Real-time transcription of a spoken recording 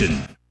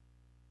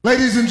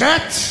Ladies and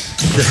gentlemen,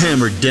 The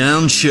Hammered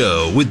Down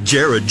Show with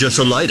Jared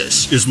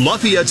Jesolitis is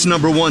Lafayette's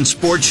 #1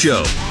 sports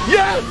show.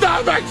 yes,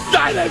 I'm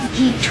excited!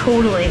 He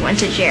totally went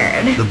to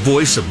Jared. The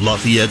voice of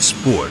Lafayette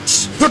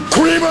sports. The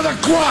cream of the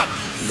crop!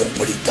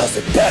 Nobody does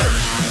it better.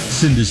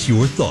 Send us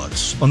your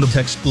thoughts on the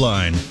text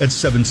line at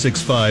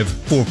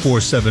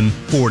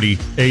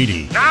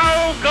 765-447-4080.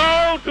 Now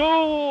go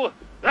do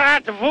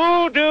that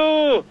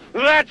voodoo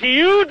that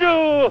you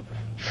do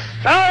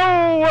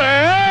so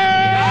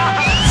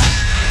well.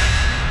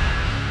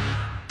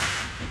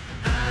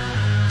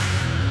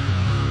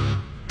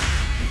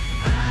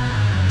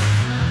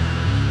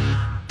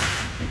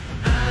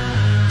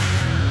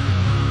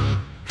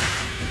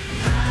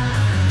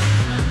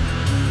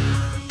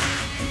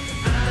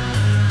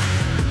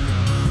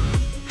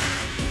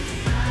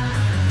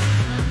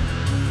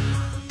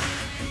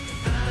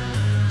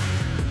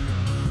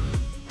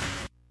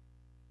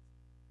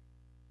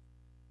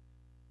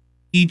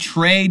 The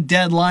trade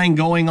deadline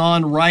going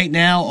on right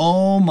now.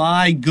 Oh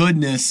my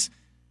goodness.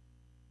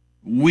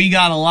 We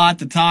got a lot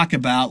to talk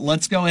about.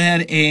 Let's go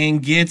ahead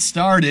and get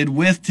started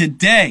with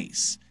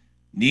today's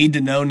Need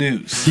to Know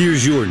News.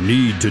 Here's your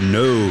Need to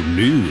Know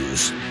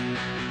News. All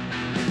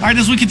right,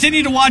 as we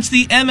continue to watch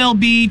the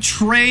MLB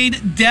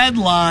trade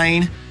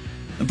deadline,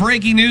 the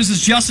breaking news is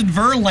Justin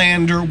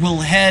Verlander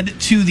will head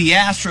to the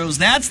Astros.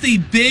 That's the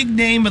big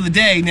name of the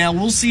day. Now,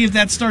 we'll see if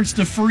that starts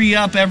to free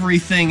up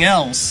everything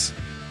else.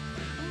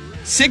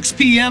 6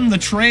 p.m., the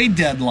trade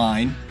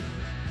deadline.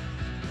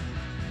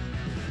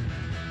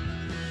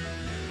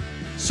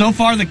 So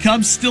far, the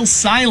Cubs still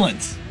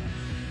silent.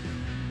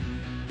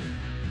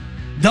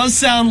 Does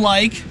sound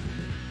like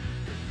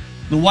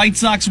the White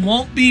Sox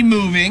won't be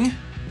moving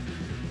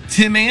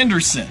Tim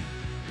Anderson.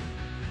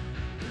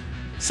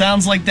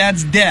 Sounds like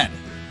that's dead.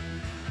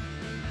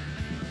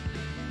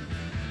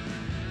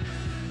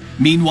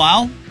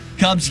 Meanwhile,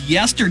 Cubs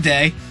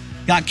yesterday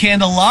got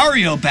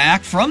Candelario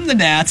back from the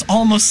Nats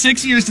almost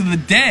 6 years to the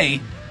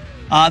day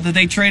that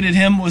they traded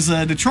him was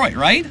Detroit,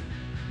 right?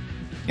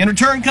 In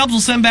return, Cubs will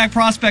send back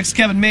prospects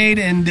Kevin Made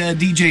and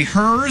DJ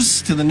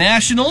Hers to the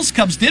Nationals.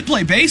 Cubs did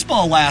play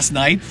baseball last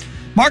night.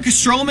 Marcus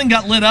Stroman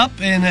got lit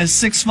up in a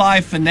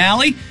 6-5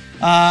 finale.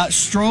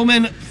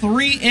 Stroman,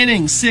 3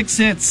 innings, 6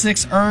 hits,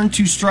 6 earned,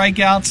 2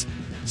 strikeouts.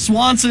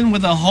 Swanson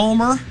with a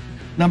homer,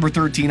 number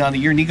 13 on the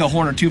year. Nico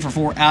Horner, 2 for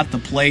 4 at the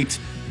plate.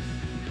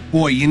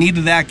 Boy, you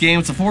needed that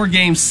game. It's a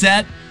 4-game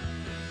set.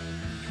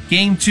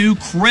 Game 2,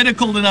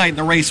 critical tonight in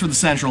the race for the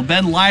Central.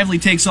 Ben Lively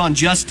takes on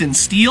Justin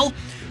Steele.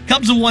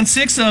 Cubs have won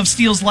 6 of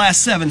Steele's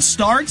last 7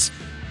 starts.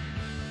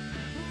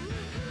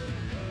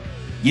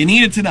 You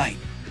need it tonight.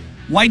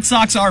 White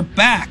Sox are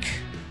back.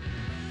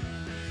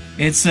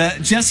 It's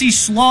Jesse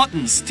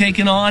Schlautens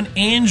taking on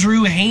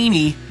Andrew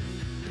Haney.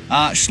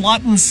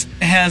 Schlautens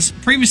has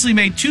previously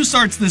made 2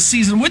 starts this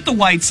season with the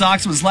White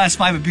Sox, but his last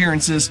 5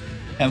 appearances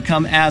have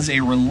come as a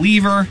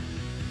reliever.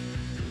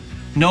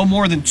 No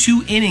more than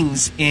 2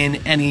 innings in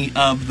any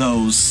of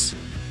those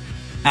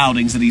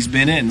outings that he's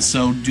been in,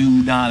 so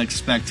do not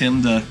expect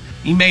him to...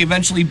 He may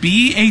eventually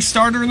be a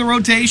starter in the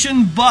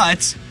rotation,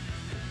 but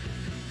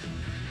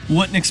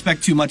wouldn't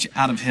expect too much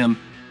out of him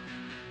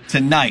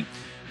tonight.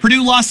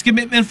 Purdue lost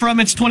commitment from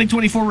its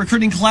 2024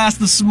 recruiting class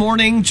this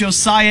morning.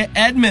 Josiah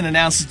Edmond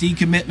announced his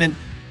decommitment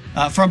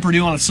from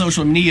Purdue on its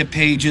social media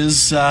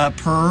pages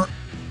per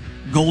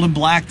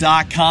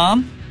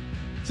goldenblack.com.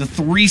 He's a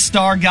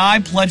 3-star guy,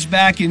 pledged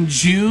back in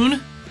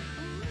June.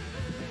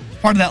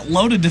 Part of that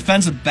loaded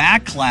defensive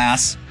back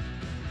class,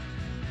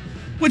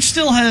 which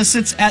still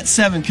sits at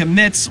 7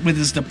 commits with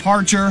his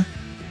departure.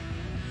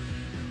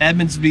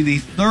 Edmonds will be the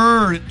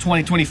 3rd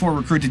 2024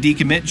 recruit to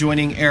decommit,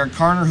 joining Eric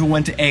Carner, who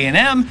went to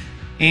A&M,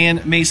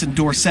 and Mason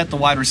Dorsett, the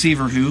wide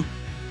receiver, who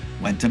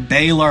went to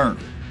Baylor.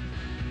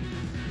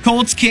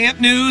 Colts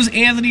camp news,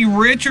 Anthony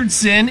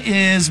Richardson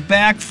is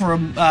back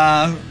from...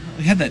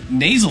 he had that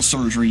nasal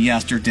surgery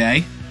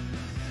yesterday.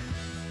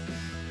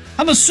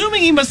 I'm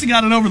assuming he must have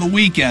got it over the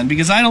weekend,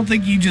 because I don't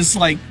think you just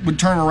would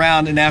turn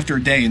around and after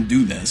a day and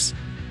do this.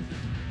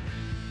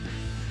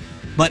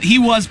 But he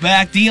was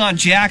back. Deion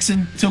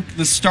Jackson took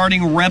the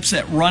starting reps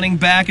at running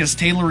back as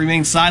Taylor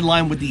remained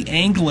sidelined with the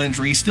ankle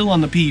injury, still on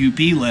the PUP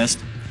list.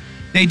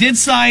 They did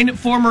sign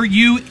former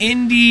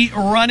Indy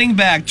running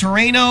back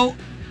Terreno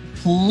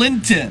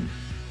Clinton.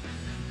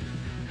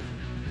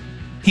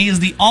 He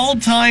is the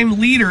all-time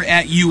leader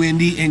at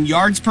Indy in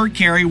yards per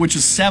carry, which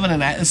is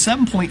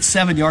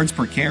 7.7 yards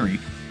per carry.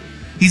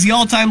 He's the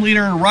all-time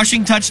leader in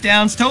rushing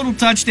touchdowns, total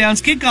touchdowns,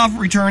 kickoff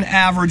return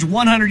average,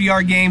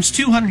 100-yard games,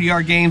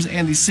 200-yard games,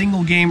 and the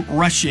single-game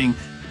rushing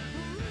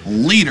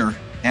leader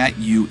at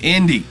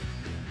Indy.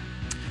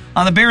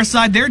 On the Bears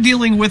side, they're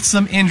dealing with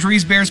some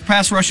injuries. Bears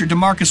pass rusher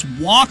DeMarcus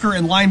Walker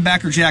and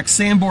linebacker Jack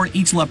Sanborn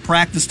each left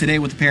practice today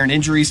with apparent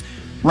injuries.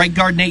 Right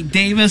guard Nate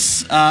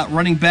Davis,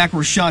 running back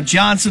Rashawn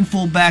Johnson,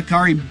 fullback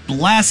Kari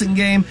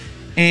Blasingame,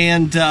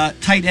 and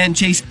tight end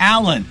Chase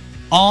Allen,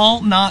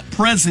 all not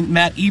present.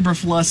 Matt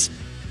Eberfluss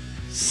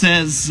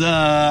says,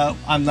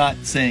 I'm not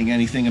saying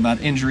anything about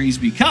injuries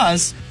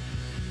because,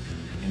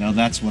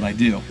 that's what I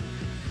do.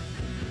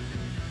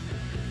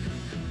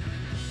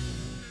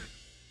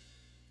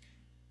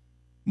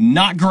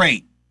 Not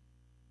great.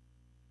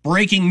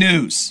 Breaking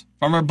news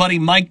from our buddy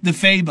Mike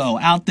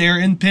DeFabo out there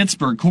in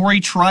Pittsburgh. Corey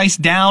Trice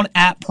down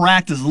at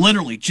practice.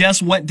 Literally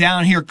just went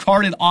down here,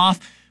 carted off,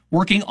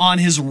 working on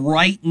his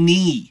right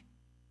knee.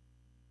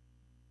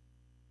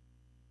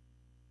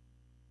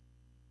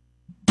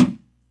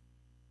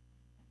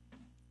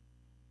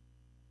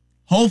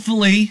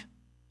 Hopefully,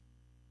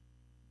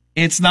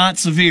 it's not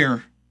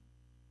severe.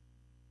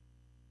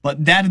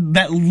 But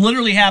that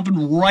literally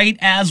happened right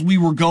as we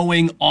were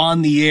going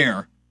on the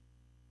air.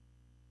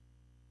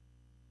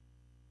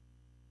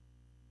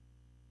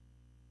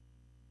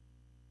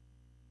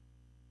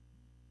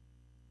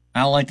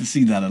 I don't like to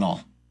see that at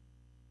all.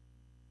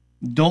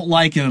 Don't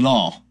like it at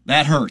all.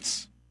 That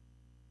hurts.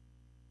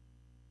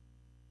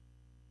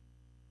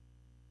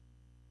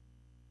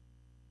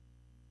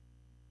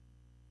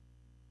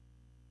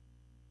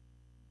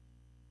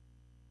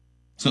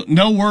 So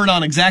no word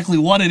on exactly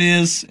what it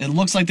is. It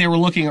looks like they were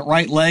looking at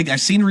right leg. I've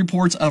seen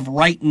reports of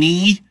right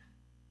knee.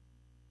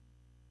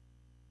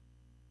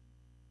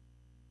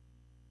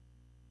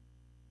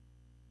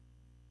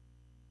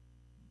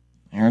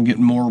 Here, I'm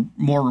getting more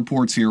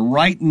reports here.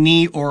 Right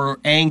knee or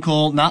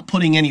ankle, not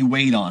putting any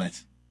weight on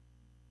it.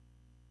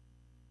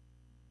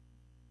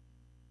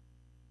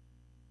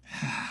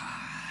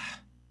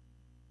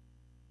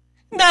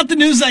 Not the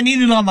news I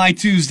needed on my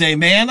Tuesday,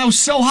 man. I was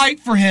so hyped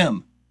for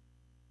him.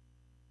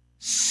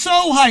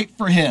 So hyped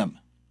for him.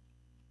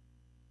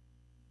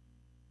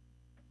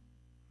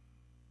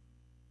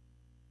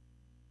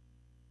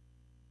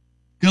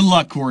 Good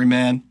luck, Corey,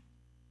 man.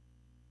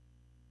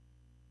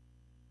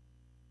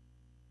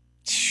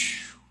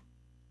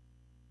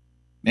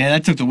 Man,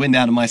 that took the wind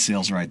out of my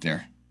sails right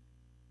there.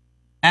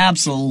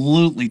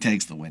 Absolutely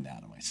takes the wind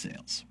out of my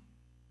sails.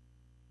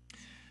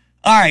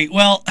 All right,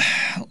 well,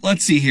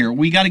 let's see here.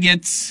 We got to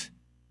get...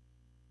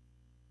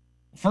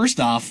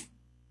 First off,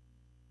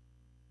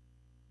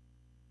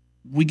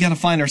 we got to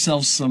find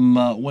ourselves some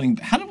winning...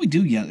 How did we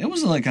do yet? It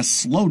was like a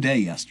slow day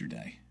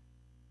yesterday.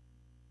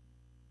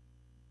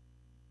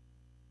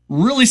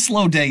 Really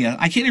slow day.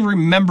 I can't even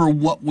remember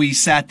what we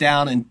sat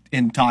down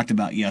and talked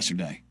about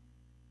yesterday.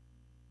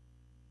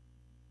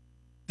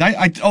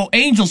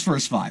 Angels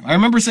first five. I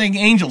remember saying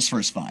Angels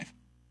first five.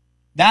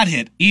 That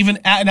hit. And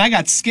I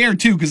got scared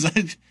too because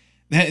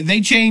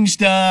they changed.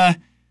 They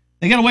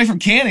got away from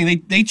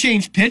Canning. They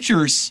changed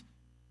pitchers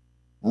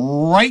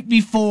right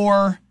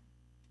before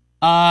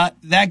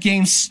that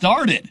game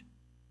started.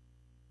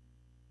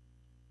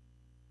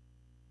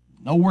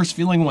 No worse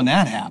feeling when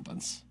that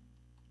happens.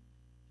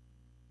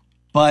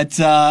 But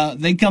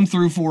they come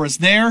through for us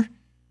there.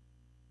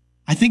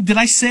 I think, did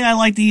I say I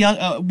like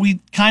we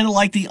kind of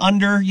like the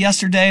under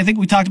yesterday? I think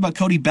we talked about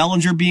Cody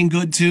Bellinger being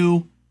good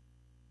too.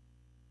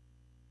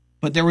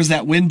 But there was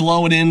that wind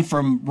blowing in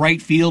from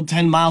right field,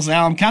 10 miles an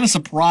hour. I'm kind of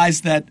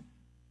surprised that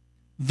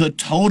the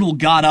total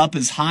got up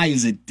as high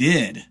as it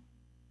did.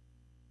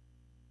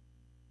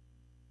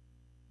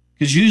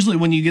 Because usually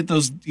when you get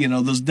those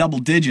double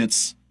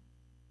digits,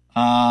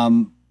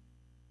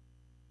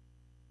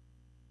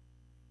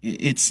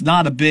 it's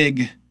not a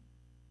big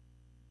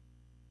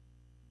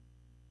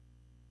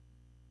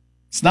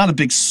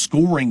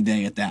scoring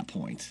day at that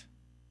point.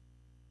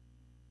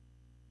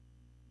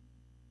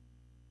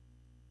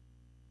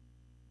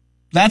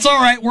 That's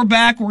all right. We're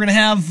back. We're going to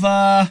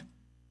have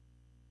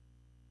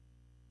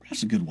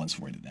some good ones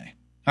for you today.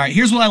 All right,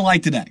 here's what I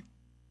like today.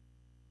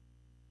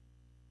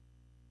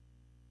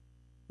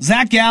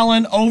 Zach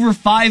Gallen over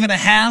 5.5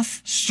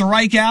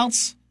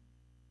 strikeouts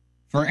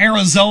for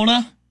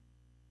Arizona.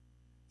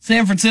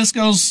 San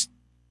Francisco's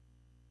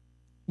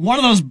one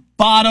of those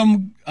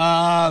bottom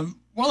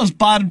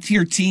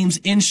tier teams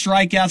in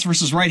strikeouts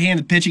versus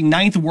right-handed pitching.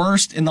 9th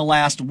worst in the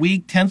last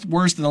week, 10th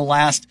worst in the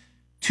last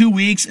 2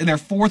 weeks, and their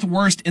 4th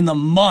worst in the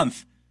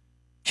month.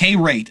 K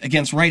rate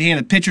against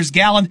right-handed pitchers.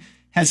 Gallen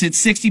has hit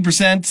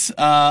 60%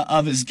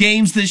 of his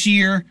games this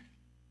year,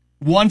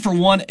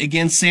 1-for-1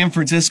 against San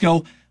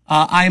Francisco.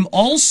 I'm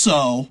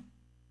also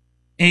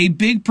a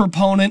big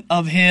proponent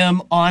of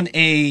him on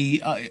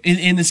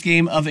in this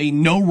game of a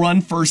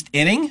no-run first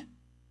inning.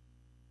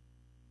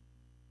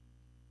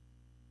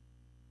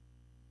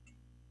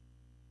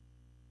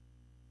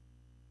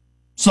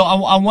 So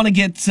I want to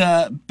get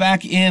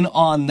back in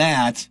on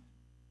that.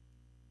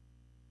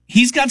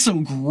 He's got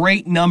some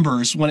great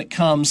numbers when it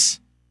comes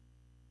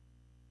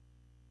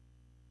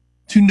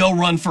to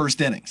no-run first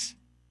innings.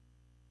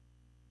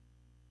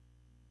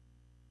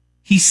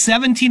 He's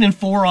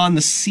 17-4 on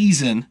the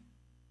season,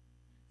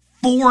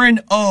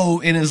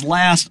 4-0 in his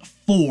last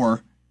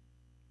 4,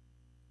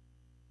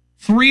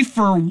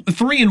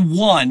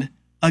 3-1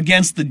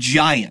 against the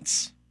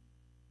Giants.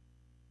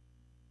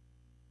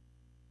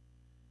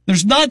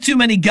 There's not too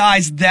many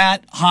guys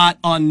that hot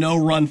on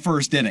no-run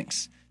first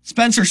innings.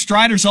 Spencer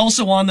Strider's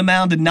also on the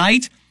mound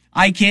tonight.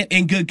 I can't,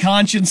 in good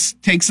conscience,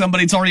 take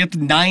somebody that's already up to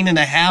 9.5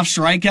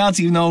 strikeouts,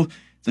 even though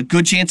it's a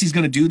good chance he's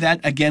going to do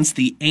that against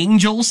the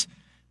Angels.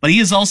 But he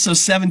is also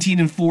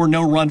 17-4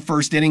 no-run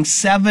first inning.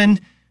 7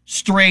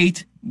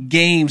 straight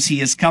games he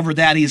has covered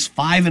that. He is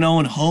 5-0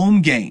 in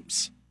home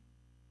games.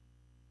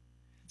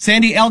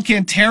 Sandy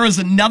Alcantara is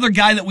another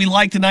guy that we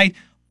like tonight,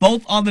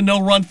 both on the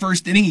no-run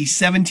first inning. He's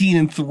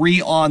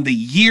 17-3 on the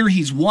year.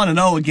 He's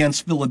 1-0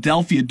 against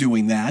Philadelphia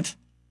doing that.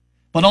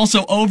 But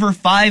also over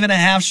 5.5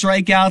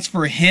 strikeouts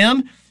for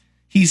him.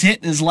 He's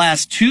hit in his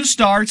last 2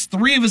 starts,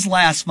 3 of his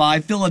last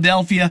 5.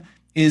 Philadelphia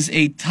is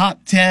a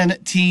top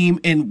 10 team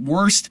in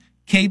worst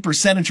K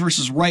percentage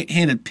versus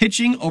right-handed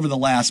pitching over the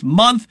last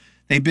month.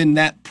 They've been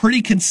that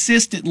pretty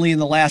consistently in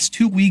the last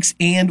 2 weeks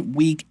and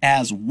week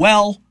as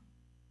well.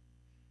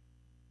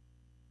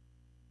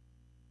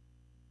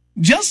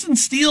 Justin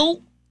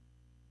Steele,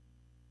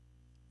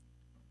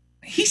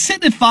 he's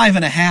sitting at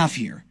 5.5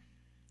 here.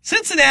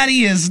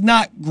 Cincinnati is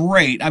not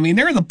great. I mean,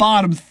 they're in the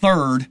bottom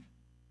third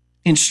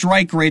in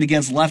strike rate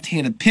against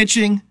left-handed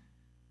pitching.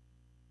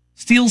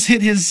 Steele's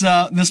hit his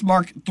this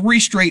mark 3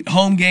 straight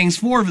home games,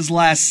 4 of his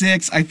last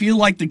 6. I feel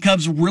like the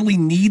Cubs really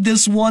need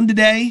this one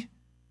today.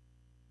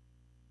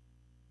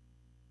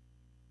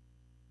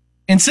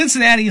 And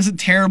Cincinnati isn't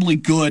terribly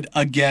good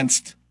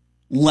against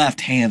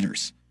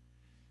left-handers.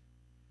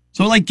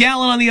 So like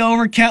Gallen on the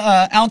over,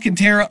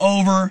 Alcantara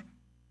over.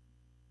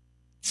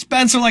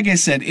 Spencer, like I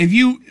said, if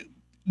you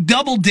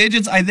double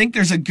digits, I think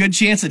there's a good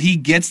chance that he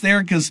gets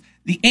there because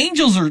the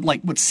Angels are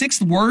like,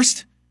 6th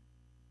worst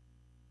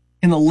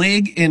in the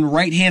league in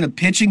right-handed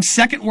pitching,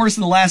 2nd worst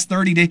in the last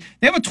 30 days.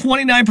 They have a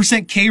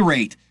 29% K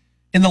rate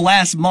in the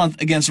last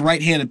month against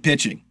right-handed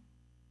pitching.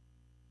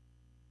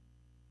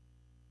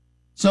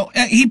 So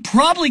he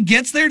probably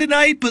gets there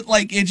tonight, but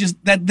it just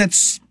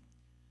that's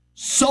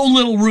so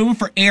little room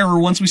for error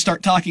once we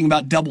start talking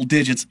about double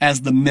digits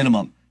as the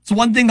minimum. It's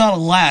one thing on a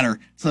ladder.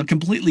 It's a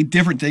completely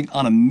different thing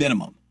on a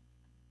minimum.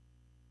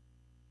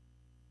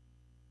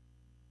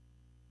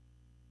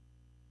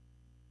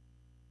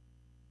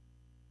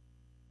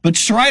 But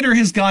Strider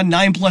has gone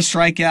 9+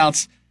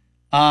 strikeouts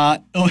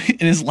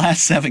in his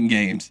last 7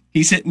 games.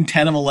 He's hitting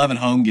 10 of 11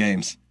 home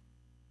games.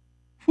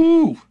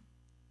 Whew.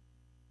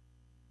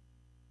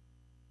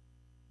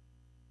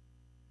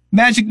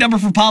 Magic number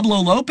for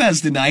Pablo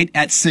Lopez tonight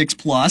at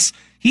 6+.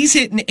 He's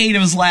hitting 8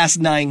 of his last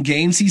 9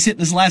 games. He's hitting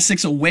his last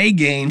 6 away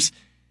games.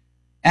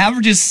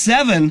 Averages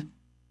 7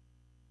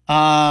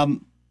 in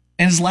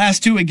his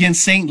last 2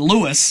 against St.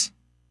 Louis.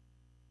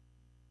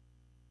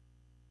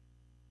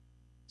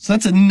 So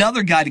that's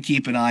another guy to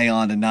keep an eye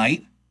on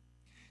tonight.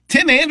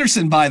 Tim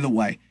Anderson, by the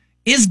way,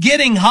 is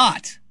getting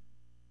hot.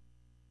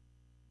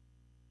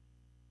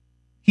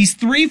 He's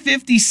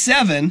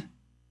 .357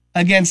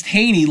 against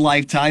Haney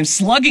lifetime,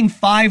 slugging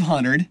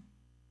 .500.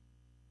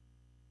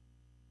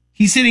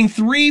 He's hitting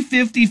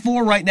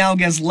 .354 right now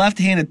against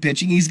left-handed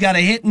pitching. He's got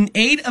a hit in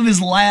 8 of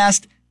his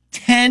last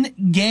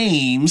 10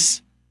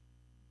 games.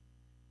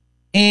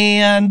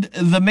 And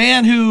the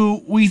man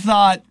who we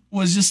thought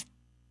was just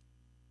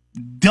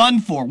done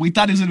for, we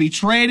thought he was going to be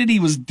traded, he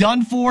was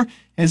done for,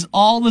 has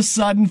all of a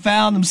sudden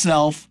found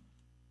himself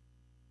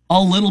a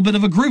little bit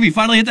of a groove. He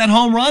finally hit that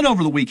home run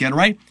over the weekend,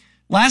 right?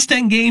 Last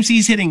 10 games,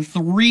 he's hitting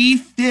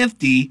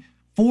 .350,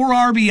 4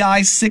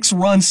 RBIs, 6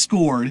 runs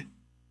scored.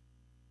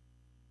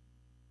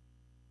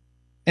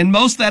 And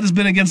most of that has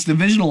been against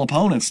divisional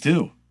opponents,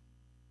 too.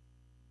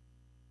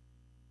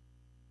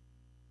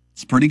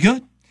 It's pretty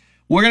good.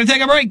 We're going to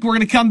take a break. We're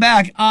going to come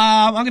back.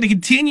 I'm going to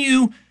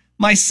continue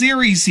my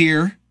series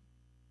here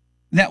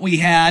that we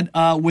had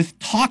with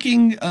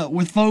talking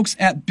with folks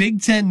at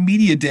Big Ten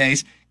Media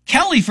Days.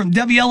 Kelly from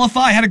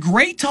WLFI had a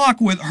great talk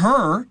with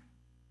her.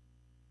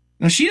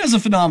 Now, she does a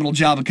phenomenal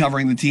job of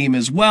covering the team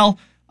as well.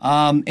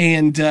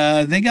 And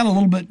they got a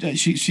little bit,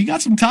 she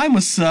got some time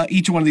with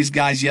each one of these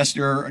guys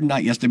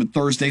not yesterday, but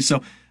Thursday.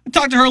 So I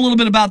talked to her a little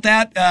bit about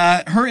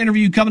that. Her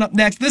interview coming up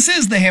next. This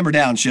is the Hammer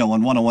Down Show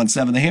on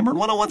 101.7 The Hammer and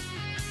 101.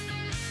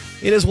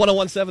 It is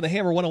 101.7 The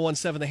Hammer,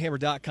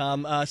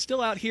 101.7thehammer.com.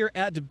 Still out here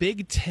at the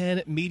Big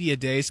Ten Media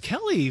Days.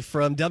 Kelly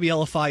from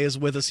WLFI is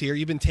with us here.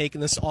 You've been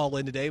taking this all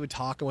in today. We've been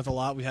talking with a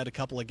lot. We had a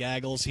couple of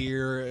gaggles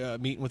here,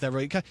 meeting with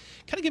everybody. Kind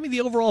of give me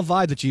the overall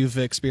vibe that you've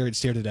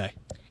experienced here today.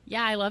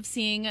 Yeah, I love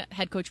seeing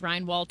head coach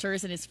Ryan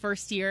Walters in his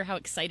first year, how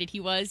excited he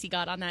was. He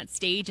got on that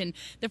stage, and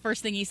the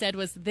first thing he said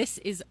was, "This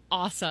is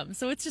awesome."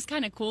 So it's just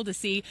kind of cool to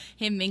see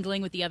him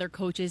mingling with the other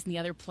coaches and the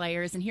other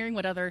players and hearing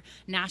what other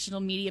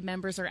national media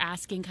members are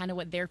asking, kind of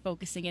what they're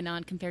focusing in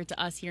on compared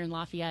to us here in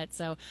Lafayette.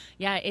 So,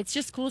 yeah, it's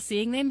just cool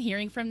seeing them,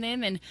 hearing from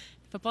them, and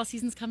football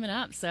season's coming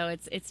up. So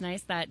it's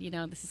nice that,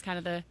 this is kind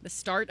of the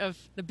start of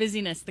the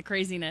busyness, the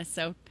craziness.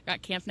 So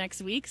got camp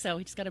next week, so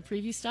we just got to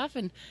preview stuff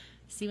and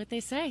see what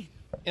they say.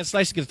 It's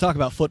nice to get to talk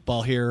about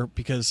football here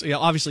because,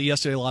 obviously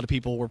yesterday a lot of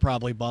people were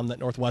probably bummed that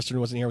Northwestern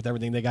wasn't here with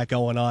everything they got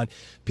going on.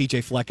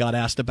 PJ Fleck got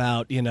asked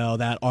about,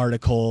 that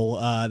article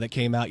that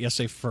came out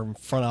yesterday from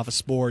Front Office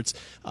Sports.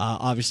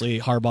 Obviously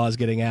Harbaugh is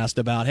getting asked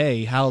about,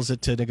 hey, how's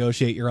it to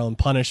negotiate your own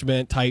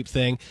punishment type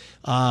thing.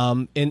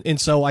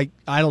 And so I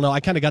don't know, I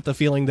kind of got the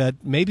feeling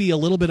that maybe a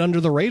little bit under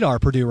the radar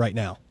Purdue right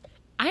now.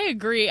 I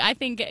agree. I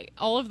think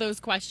all of those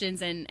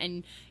questions,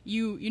 and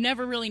you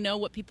never really know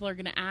what people are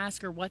going to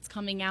ask or what's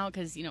coming out,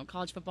 because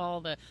college football,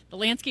 the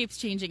landscape's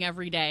changing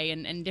every day,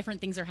 and different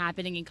things are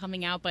happening and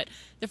coming out. But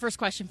the first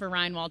question for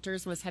Ryan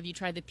Walters was, have you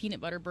tried the peanut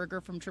butter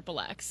burger from Triple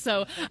X?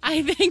 So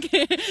I think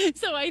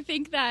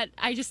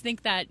I just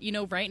think that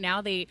right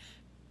now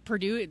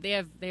Purdue, they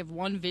have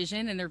one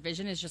vision, and their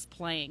vision is just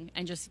playing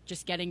and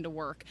just getting to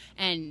work,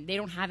 and they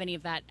don't have any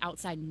of that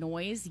outside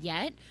noise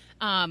yet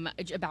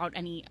about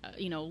any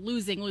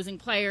losing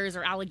players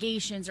or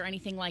allegations or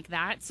anything like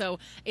that. So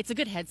it's a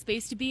good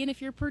headspace to be in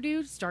if you're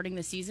Purdue starting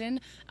the season,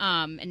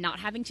 and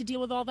not having to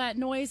deal with all that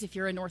noise if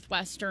you're a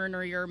Northwestern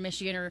or you're a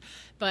Michigan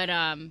but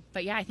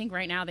yeah, I think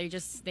right now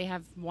they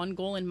have one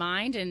goal in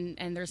mind,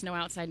 and there's no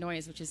outside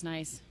noise, which is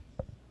nice.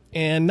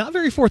 And not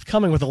very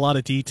forthcoming with a lot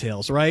of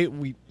details, right?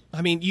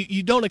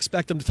 You don't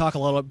expect them to talk a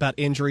lot about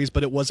injuries,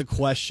 but it was a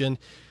question.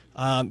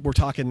 We're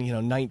talking,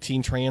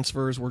 19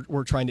 transfers.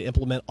 We're trying to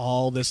implement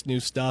all this new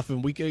stuff,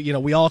 and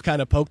we all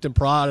kind of poked and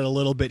prodded a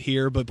little bit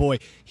here. But boy,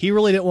 he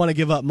really didn't want to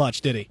give up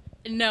much, did he?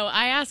 No,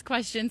 I asked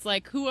questions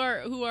like who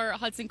are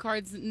Hudson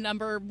Card's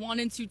number 1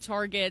 and 2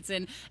 targets,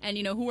 and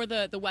who are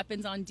the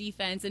weapons on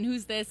defense, and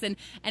who's this, and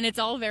it's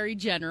all very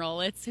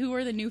general. It's who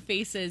are the new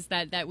faces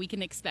that we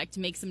can expect to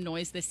make some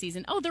noise this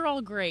season. Oh, they're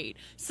all great.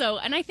 So,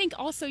 and I think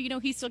also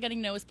he's still getting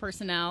to know his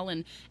personnel,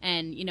 and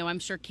I'm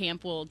sure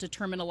camp will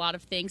determine a lot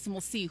of things, and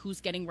we'll see who's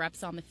getting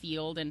reps on the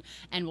field, and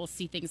we'll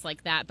see things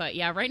like that. But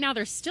yeah, right now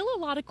there's still a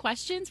lot of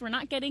questions. We're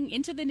not getting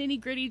into the nitty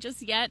gritty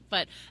just yet,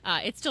 but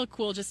it's still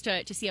cool just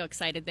to see how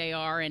excited they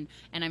are, and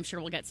I'm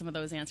sure we'll get some of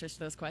those answers to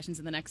those questions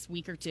in the next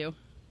week or two.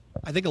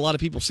 I think a lot of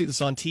people see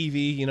this on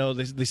TV.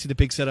 They see the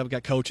big setup,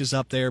 got coaches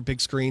up there, big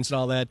screens and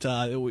all that.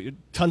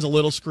 Tons of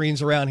little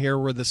screens around here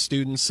where the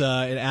students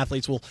and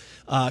athletes will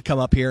come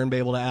up here and be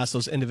able to ask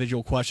those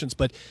individual questions.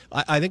 But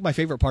I think my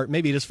favorite part,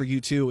 maybe it is for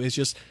you too, is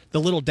just the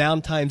little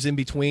downtimes in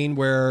between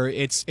where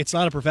it's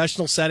not a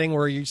professional setting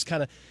where you just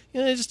kind of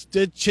just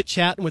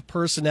chit-chatting with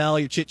personnel.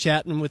 You're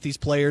chit-chatting with these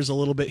players a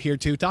little bit here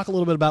too. Talk a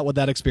little bit about what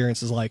that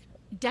experience is like.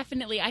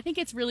 Definitely. I think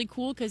it's really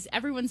cool because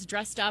everyone's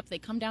dressed up. They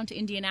come down to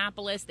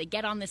Indianapolis. They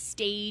get on the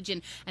stage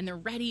and they're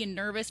ready and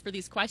nervous for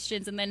these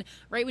questions. And then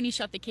right when you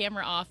shut the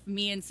camera off,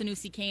 me and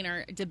Sanusi Kane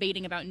are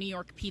debating about New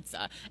York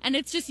pizza. And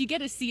it's just, you get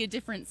to see a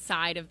different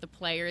side of the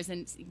players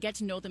and get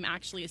to know them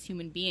actually as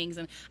human beings.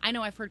 And I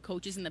know I've heard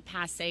coaches in the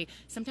past say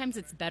sometimes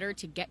it's better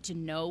to get to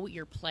know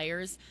your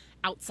players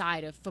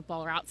outside of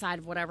football or outside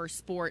of whatever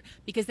sport,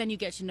 because then you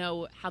get to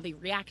know how they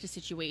react to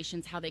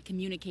situations, how they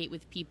communicate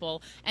with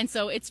people. And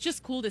so it's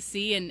just cool to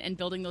see and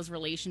building those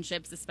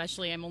relationships,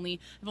 especially I've only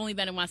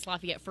been in West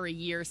Lafayette for a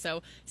year,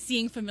 so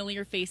seeing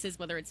familiar faces,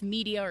 whether it's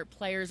media or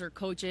players or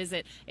coaches,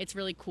 it's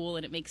really cool,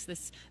 and it makes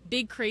this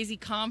big crazy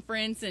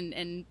conference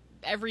and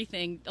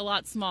everything a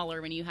lot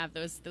smaller when you have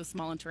those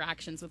small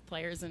interactions with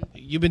players. And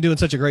you've been doing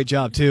such a great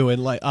job too,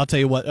 and I'll tell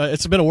you what,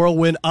 it's been a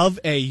whirlwind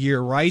of a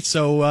year, right?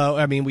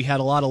 So we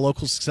had a lot of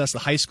local success at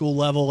the high school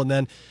level, and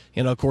then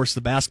of course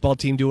the basketball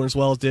team doing as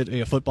well as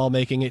did, football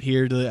making it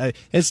here to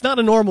it's not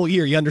a normal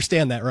year, you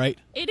understand that, right?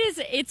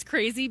 It's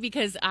crazy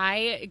because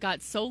I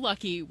got so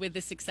lucky with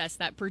the success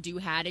that Purdue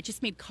had. It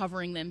just made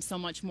covering them so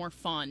much more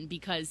fun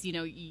because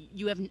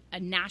you have a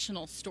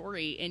national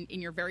story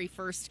in your very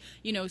first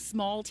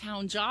small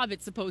town job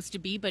it's supposed to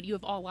be, but you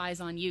have all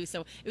eyes on you.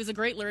 So it was a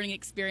great learning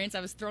experience. I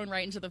was thrown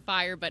right into the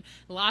fire, but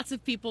lots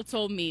of people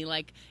told me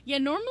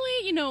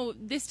normally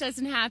this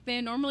doesn't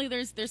happen. Normally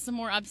there's some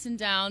more ups and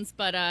downs,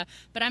 but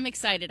I'm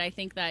excited. I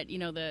think that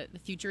the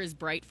future is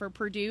bright for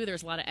Purdue.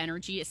 There's a lot of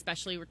energy,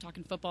 especially we're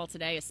talking football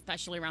today,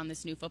 especially around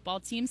this new football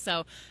team.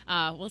 So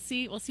we'll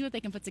see what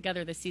they can put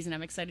together this season.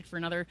 I'm excited for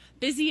another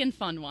busy and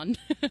fun one.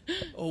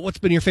 What's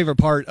been your favorite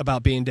part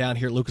about being down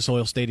here at Lucas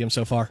Oil Stadium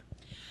so far?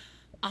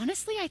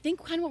 Honestly, I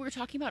think kind of what we were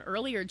talking about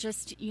earlier,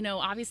 just,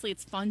 obviously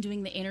it's fun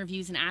doing the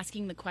interviews and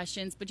asking the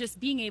questions, but just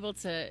being able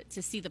to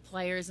see the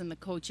players and the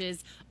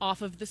coaches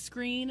off of the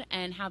screen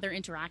and how they're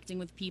interacting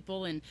with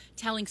people and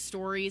telling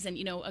stories. And,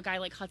 a guy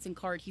like Hudson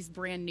Card, he's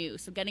brand new.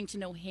 So getting to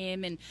know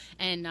him and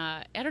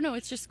I don't know,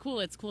 it's just cool.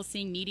 It's cool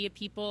seeing media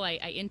people. I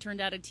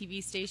interned at a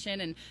TV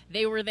station and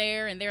they were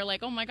there and they're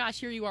like, oh my gosh,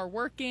 here you are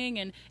working.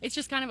 And it's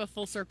just kind of a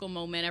full circle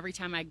moment. Every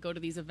time I go to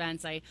these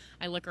events, I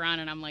look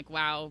around and I'm like,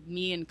 wow,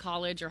 me in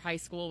college or high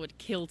school would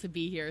kill to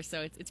be here,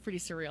 so it's pretty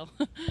surreal.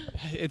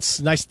 It's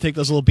nice to take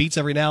those little beats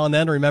every now and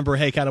then. Remember,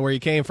 hey, kind of where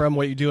you came from,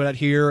 what you're doing out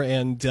here,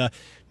 and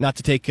not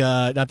to take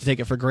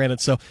it for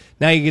granted. So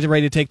now you get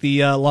ready to take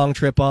the long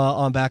trip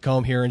on back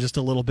home here in just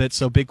a little bit.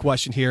 So big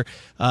question here: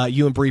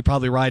 you and Bree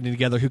probably riding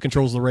together. Who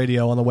controls the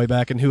radio on the way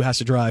back, and who has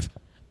to drive?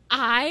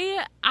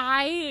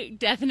 I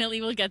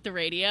definitely will get the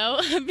radio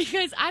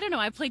because I don't know.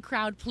 I play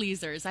crowd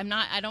pleasers. I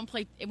don't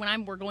play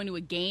when we're going to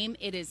a game.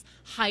 It is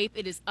hype.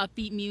 It is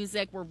upbeat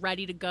music. We're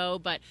ready to go.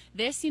 But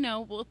this,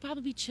 will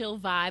probably be chill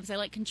vibes. I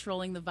like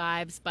controlling the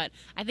vibes, but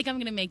I think I'm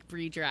going to make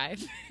Bree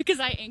drive because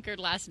I anchored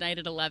last night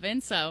at 11,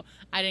 so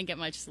I didn't get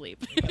much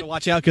sleep. You gotta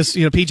watch out because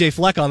PJ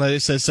Fleck on it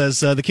says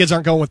the kids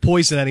aren't going with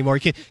Poison anymore.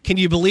 Can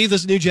you believe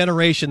this new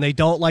generation? They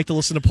don't like to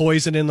listen to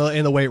Poison in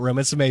the weight room.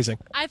 It's amazing.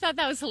 I thought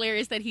that was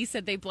hilarious that he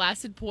said they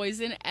blasted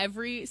Poison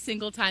every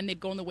single time they'd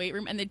go in the weight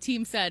room, and the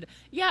team said,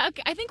 yeah,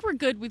 okay, I think we're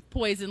good with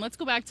Poison. Let's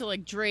go back to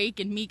like Drake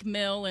and Meek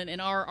Mill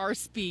and our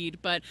speed.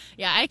 But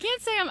yeah, I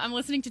can't say I'm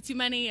listening to too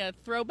many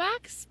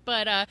throwbacks,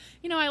 but I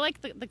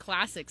like the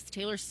classics.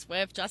 Taylor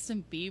Swift,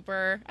 Justin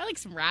Bieber. I like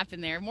some rap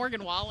in there.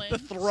 Morgan Wallen. The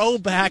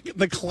throwback,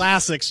 the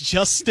classics.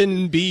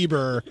 Justin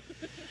Bieber.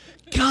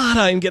 God,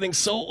 I'm getting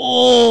so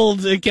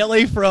old.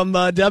 Kelly from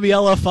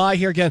WLFI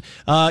here again.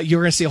 You're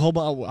going to see a whole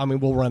bunch. I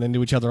mean, we'll run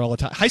into each other all the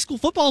time. High school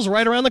football is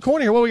right around the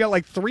corner here. Well, we got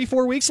like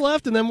 3-4 weeks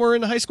left, and then we're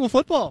in high school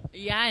football.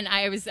 Yeah, and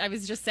I was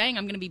just saying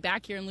I'm going to be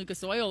back here in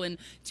Lucas Oil in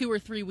 2 or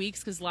 3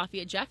 weeks because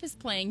Lafayette Jeff is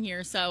playing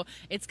here. So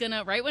it's going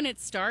to, right when it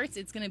starts,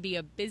 it's going to be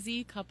a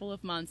busy couple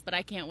of months, but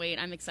I can't wait.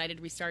 I'm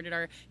excited. We started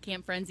our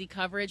Camp Frenzy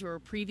coverage. We're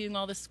previewing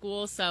all the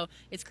schools, so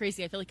it's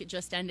crazy. I feel like it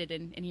just ended,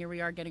 and here we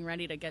are getting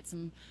ready to get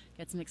some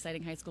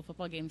exciting high school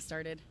football games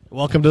started.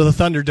 Welcome to the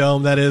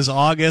Thunderdome. That is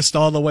August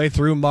all the way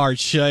through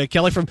March.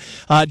 Kelly from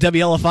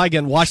WLFI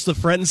again. Watch the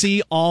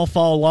Frenzy all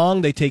fall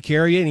long. They take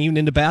care of you, and even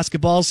into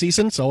basketball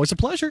season. It's always a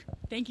pleasure.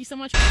 Thank you so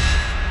much.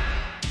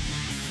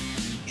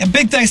 And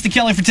big thanks to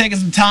Kelly for taking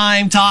some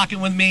time talking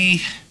with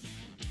me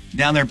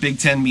down there at Big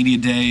Ten Media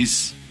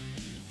Days.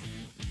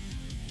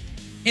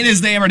 It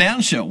is the Hammer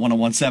Down Show,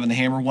 101.7 The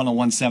Hammer,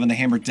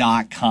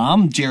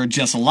 101.7thehammer.com. Jared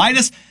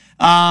Jesselaitis.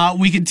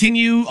 We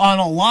continue on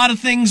a lot of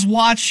things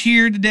watch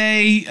here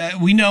today.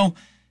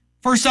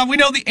 First off, we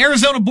know the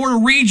Arizona Board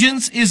of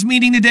Regents is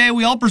meeting today.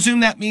 We all presume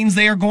that means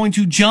they are going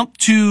to jump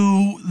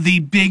to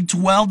the Big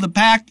 12. The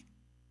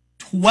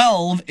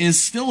Pac-12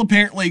 is still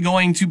apparently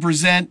going to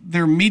present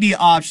their media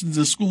options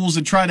to schools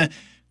and try to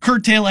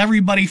curtail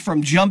everybody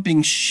from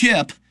jumping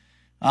ship.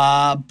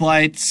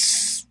 But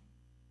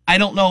I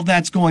don't know if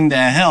that's going to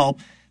help.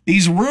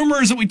 These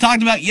rumors that we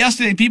talked about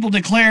yesterday, people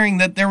declaring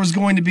that there was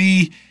going to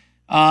be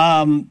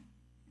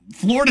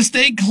Florida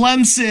State,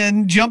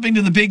 Clemson jumping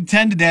to the Big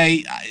Ten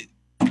today.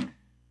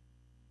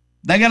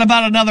 They got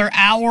about another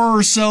hour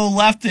or so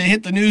left to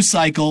hit the news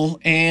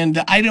cycle,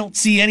 and I don't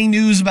see any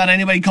news about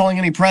anybody calling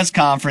any press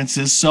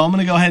conferences, so I'm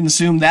going to go ahead and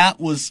assume that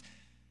was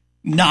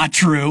not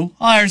true.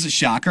 Oh, there's a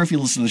shocker if you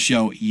listen to the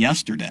show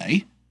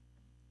yesterday.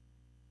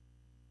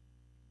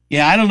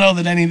 Yeah, I don't know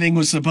that anything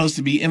was supposed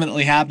to be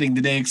imminently happening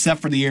today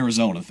except for the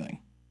Arizona thing.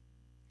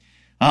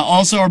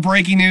 Also, our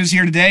breaking news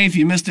here today, if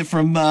you missed it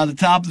from the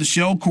top of the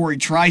show, Corey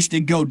Trice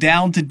did go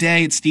down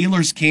today at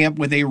Steelers camp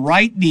with a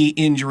right knee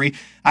injury.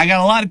 I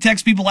got a lot of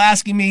text people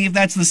asking me if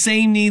that's the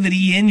same knee that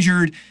he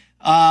injured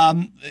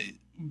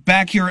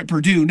back here at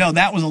Purdue. No,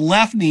 that was a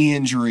left knee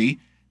injury.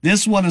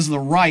 This one is the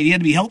right. He had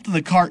to be helped to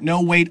the cart,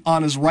 no weight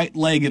on his right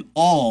leg at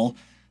all.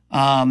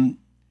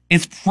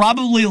 It's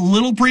probably a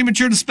little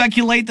premature to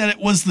speculate that it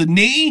was the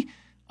knee.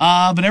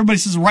 But everybody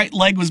says the right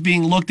leg was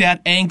being looked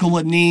at, ankle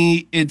and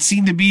knee. It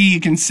seemed to be a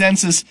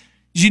consensus.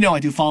 As you know, I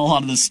do follow a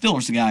lot of the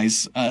Steelers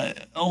guys.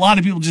 A lot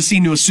of people just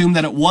seem to assume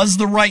that it was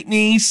the right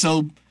knee,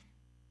 so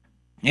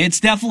it's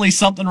definitely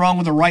something wrong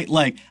with the right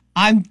leg.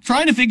 I'm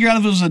trying to figure out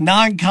if it was a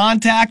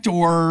non-contact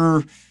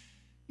or,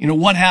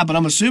 what happened.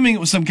 I'm assuming it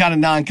was some kind of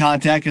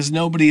non-contact because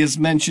nobody has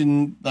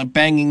mentioned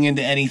banging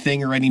into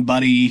anything or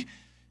anybody.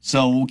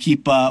 So we'll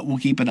keep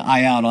an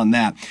eye out on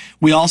that.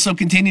 We also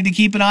continue to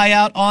keep an eye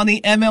out on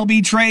the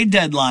MLB trade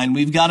deadline.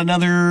 We've got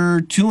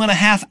another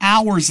 2.5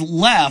 hours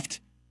left.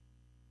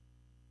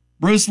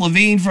 Bruce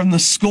Levine from The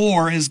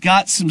Score has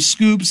got some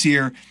scoops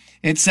here.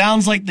 It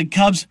sounds like the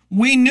Cubs,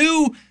 we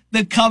knew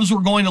the Cubs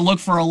were going to look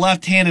for a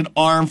left-handed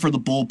arm for the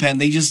bullpen.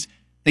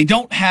 They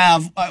don't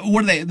have,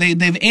 what are they?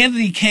 They have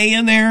Anthony Kay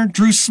in there,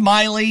 Drew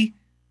Smiley,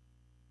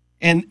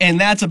 and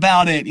that's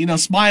about it.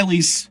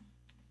 Smiley's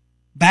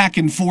back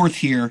and forth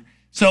here.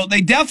 So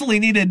they definitely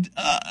needed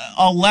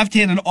a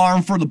left-handed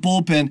arm for the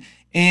bullpen,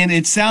 and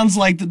it sounds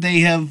like that they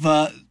have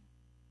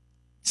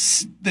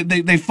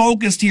they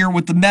focused here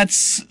with the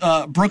Mets,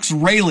 Brooks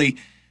Raley.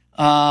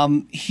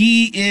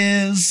 He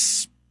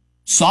is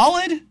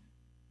solid.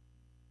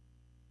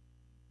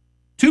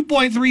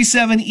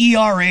 2.37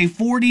 ERA,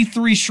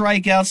 43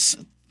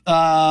 strikeouts,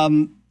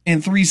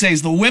 and 3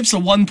 saves. The whip's a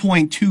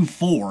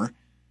 1.24.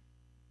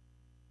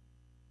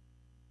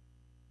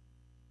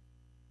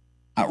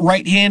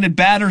 Right-handed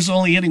batter's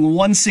only hitting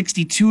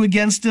 162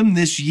 against him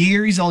this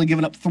year. He's only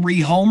given up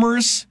 3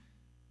 homers.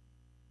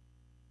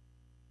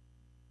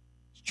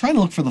 Trying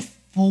to look for the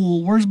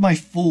full, where's my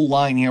full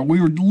line here? We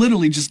were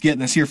literally just getting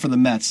this here for the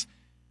Mets.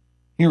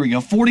 Here we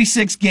go.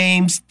 46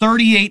 games,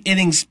 38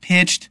 innings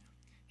pitched.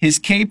 His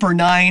K per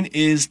 9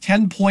 is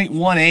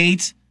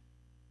 10.18.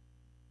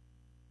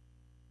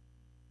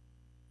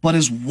 But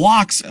his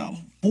walks,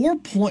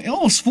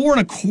 almost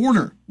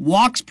 4.25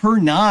 walks per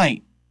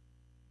night.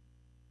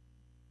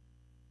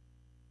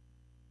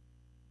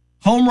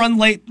 Home run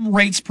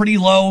rate's pretty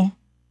low,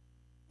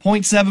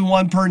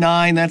 0.71 per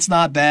 9. That's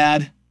not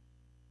bad.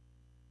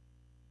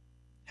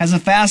 Has a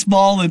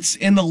fastball that's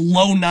in the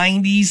low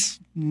 90s.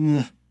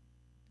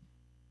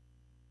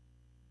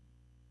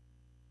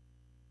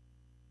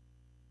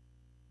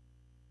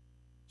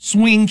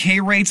 Swing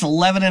K rate's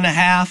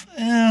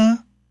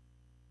 11.5.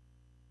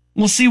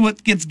 We'll see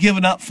what gets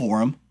given up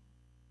for him.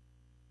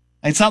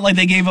 It's not like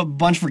they gave up a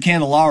bunch for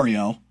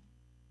Candelario.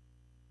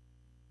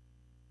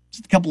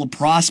 Just a couple of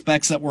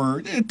prospects that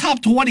were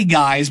top 20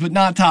 guys, but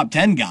not top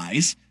 10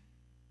 guys.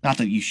 Not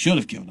that you should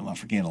have given them up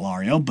for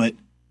Candelario, but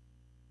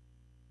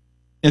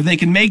if they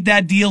can make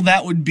that deal,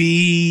 that would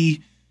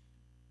be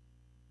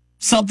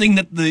something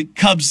that the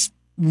Cubs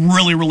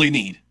really, really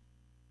need.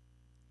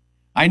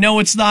 I know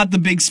it's not the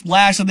big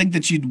splash I think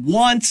that you'd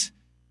want,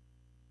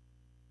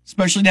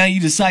 especially now you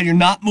decide you're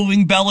not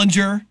moving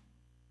Bellinger.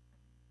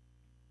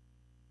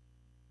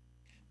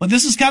 But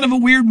this is kind of a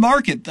weird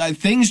market.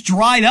 Things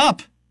dried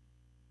up.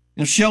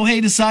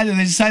 Shohei decided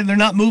they're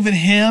not moving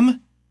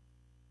him.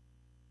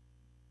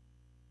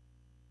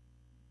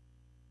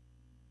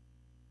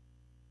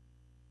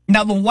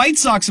 Now, the White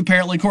Sox,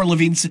 apparently, Corey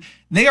Levine,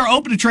 they are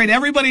open to trade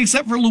everybody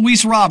except for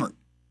Luis Robert.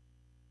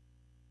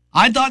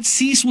 I thought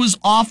Cease was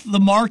off the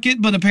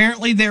market, but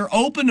apparently they're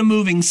open to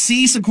moving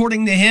Cease.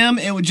 According to him,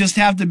 it would just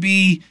have to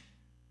be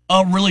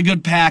a really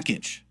good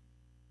package.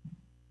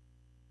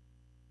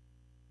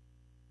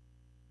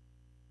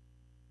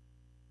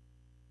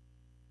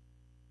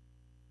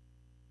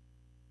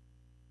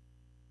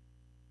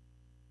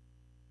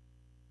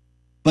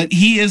 But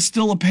he is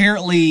still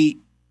apparently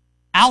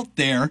out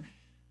there.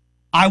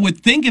 I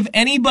would think if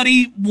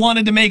anybody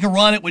wanted to make a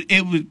run,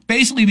 it would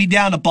basically be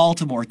down to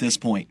Baltimore at this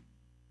point.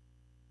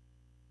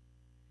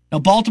 Now,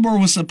 Baltimore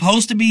was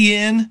supposed to be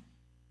in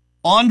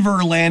on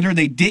Verlander.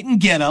 They didn't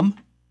get him.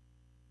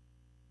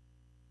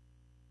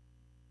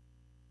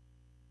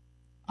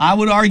 I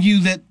would argue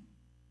that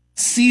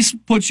Cease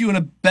puts you in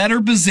a better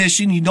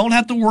position. You don't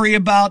have to worry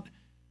about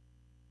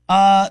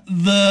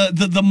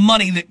the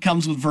money that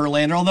comes with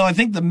Verlander. Although I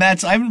think the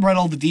Mets, I haven't read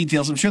all the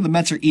details. I'm sure the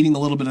Mets are eating a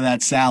little bit of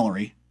that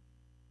salary.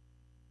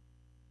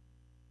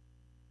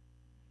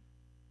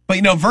 But,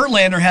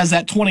 Verlander has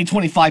that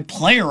 2025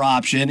 player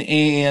option,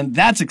 and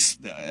that's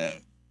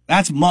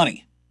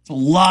money. It's a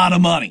lot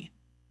of money.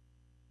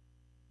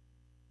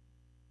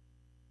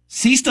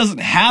 Cease doesn't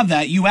have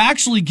that. You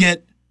actually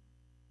get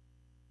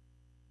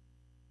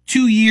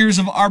 2 years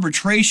of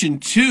arbitration,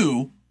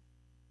 too.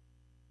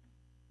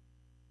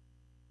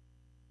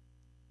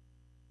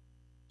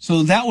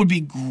 So that would be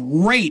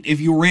great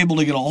if you were able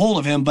to get a hold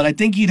of him, but I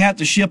think you'd have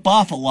to ship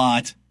off a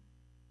lot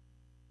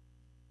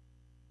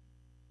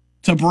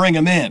to bring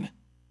him in.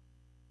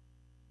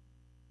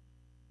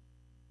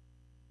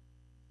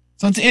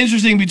 So it's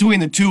interesting between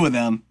the two of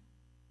them.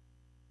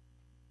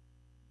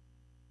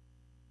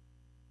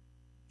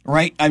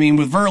 Right? I mean,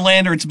 with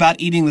Verlander, it's about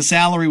eating the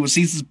salary. With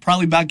Cease, it's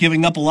probably about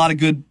giving up a lot of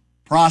good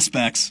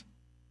prospects.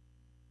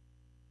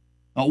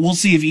 We'll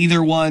see if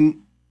either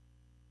one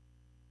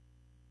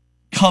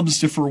comes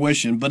to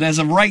fruition. But as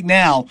of right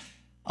now,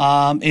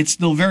 it's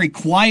still very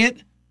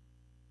quiet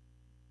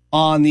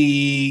on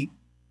the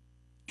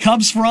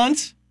Cubs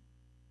front.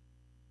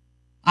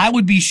 I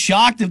would be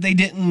shocked if they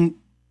didn't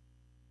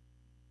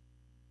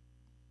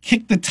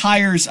kick the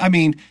tires. I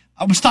mean,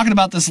 I was talking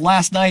about this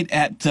last night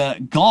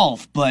at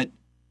golf, but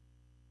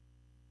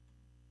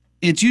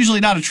it's usually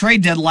not a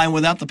trade deadline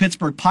without the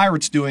Pittsburgh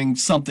Pirates doing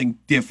something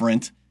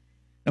different.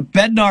 Now,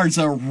 Bednar's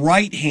a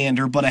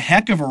right-hander, but a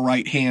heck of a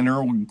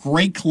right-hander, a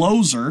great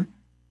closer.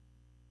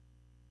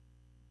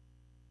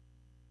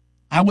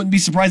 I wouldn't be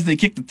surprised if they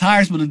kicked the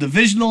tires, but a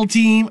divisional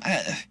team,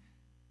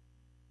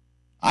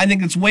 I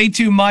think it's way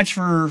too much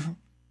for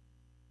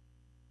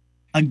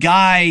a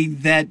guy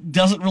that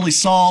doesn't really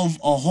solve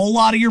a whole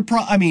lot of your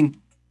I mean,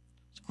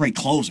 it's a great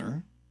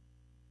closer.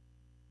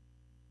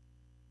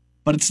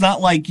 But it's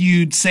not like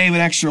you'd save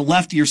an extra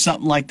lefty or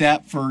something like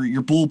that for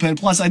your bullpen.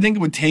 Plus, I think it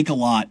would take a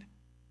lot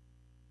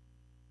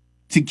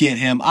to get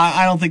him.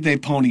 I don't think they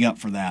pony up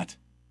for that.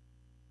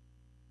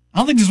 I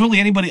don't think there's really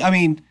anybody. I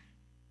mean,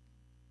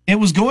 it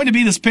was going to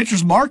be this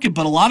pitcher's market,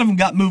 but a lot of them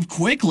got moved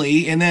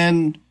quickly, and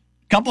then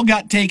a couple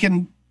got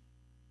taken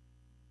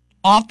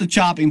off the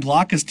chopping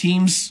block because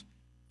teams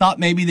thought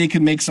maybe they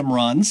could make some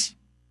runs.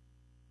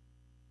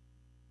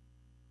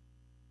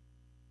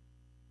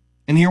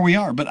 And here we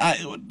are. But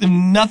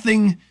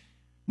nothing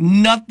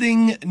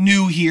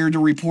new here to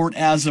report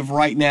as of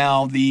right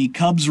now. The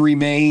Cubs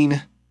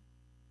remain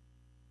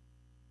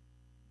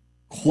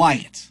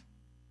quiet.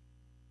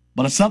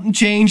 But if something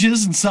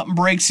changes and something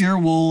breaks here,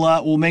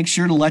 we'll make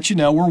sure to let you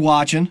know. We're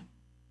watching.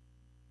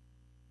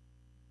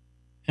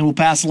 And we'll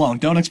pass along.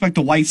 Don't expect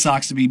the White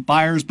Sox to be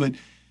buyers, but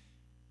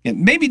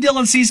maybe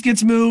Dylan Cease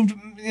gets moved.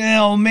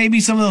 Maybe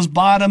some of those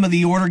bottom of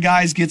the order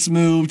guys gets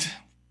moved.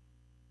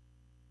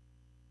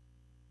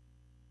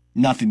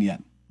 Nothing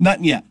yet.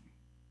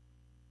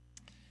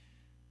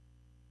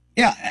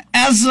 Yeah,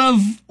 as of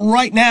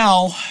right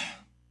now,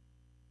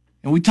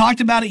 and we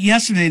talked about it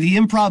yesterday, the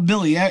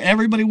improbability,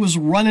 everybody was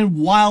running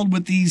wild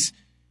with these,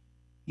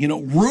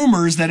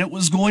 rumors that it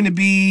was going to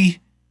be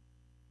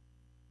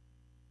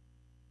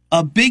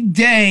a big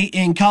day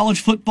in college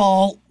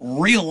football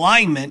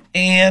realignment,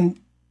 and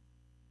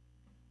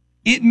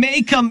it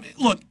may come,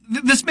 look,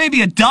 this may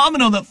be a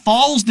domino that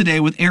falls today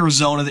with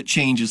Arizona that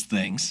changes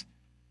things.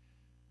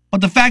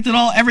 But the fact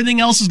that everything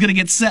else is going to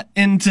get set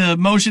into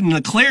motion and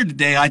declared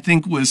today, I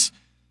think was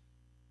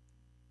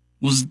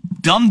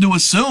dumb to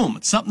assume.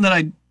 It's something that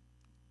I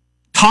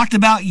talked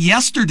about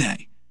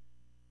yesterday.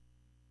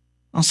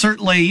 Well,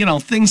 certainly,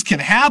 things can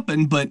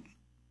happen, but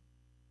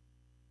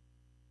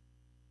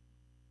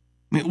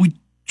we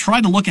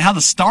tried to look at how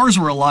the stars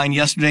were aligned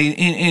yesterday,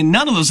 and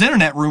none of those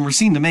internet rumors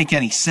seemed to make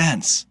any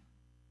sense.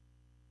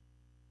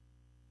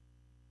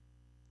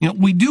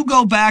 We do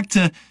go back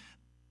to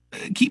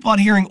keep on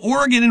hearing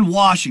Oregon and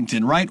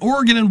Washington, right?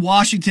 Oregon and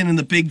Washington in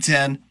the Big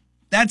Ten.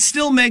 That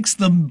still makes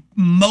the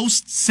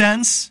most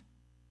sense.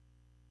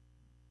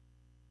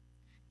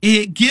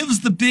 It gives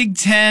the Big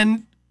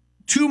Ten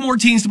 2 more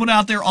teams to put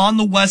out there on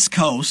the West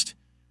Coast.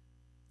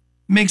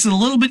 Makes it a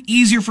little bit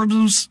easier for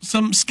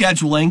some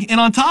scheduling. And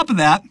on top of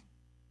that,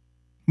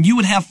 you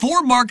would have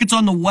 4 markets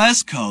on the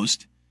West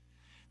Coast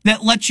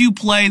that let you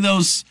play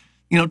those,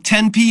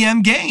 10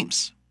 p.m.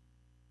 games.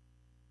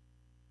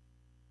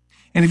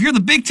 And if you're the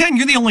Big Ten,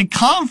 you're the only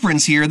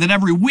conference here that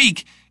every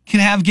week can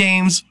have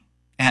games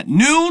at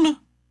noon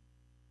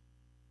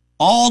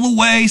all the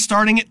way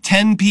starting at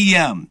 10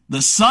 p.m.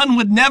 The sun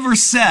would never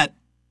set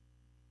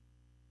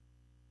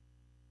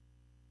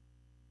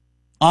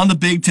on the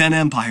Big Ten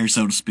empire,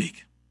 so to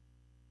speak.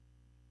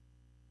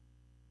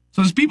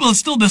 So there's people that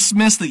still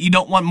dismiss that you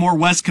don't want more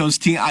West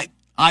Coast teams.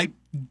 I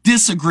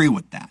disagree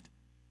with that.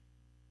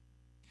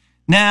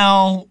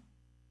 Now,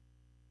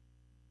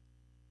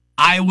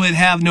 I would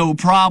have no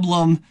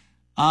problem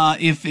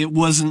if it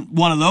wasn't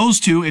one of those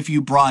two, if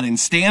you brought in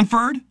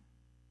Stanford.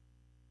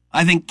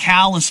 I think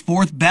Cal is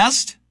 4th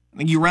best. I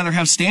think you'd rather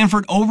have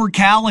Stanford over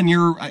Cal,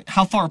 and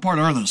how far apart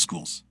are those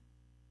schools?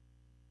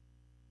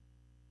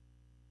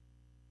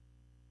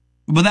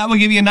 But that would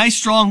give you a nice,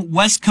 strong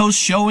West Coast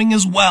showing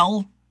as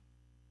well.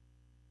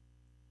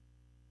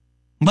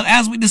 But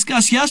as we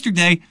discussed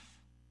yesterday,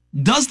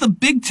 does the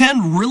Big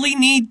Ten really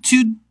need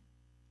to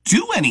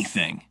do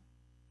anything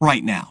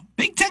right now?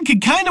 Big Ten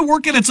can kind of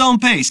work at its own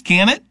pace,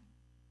 can it?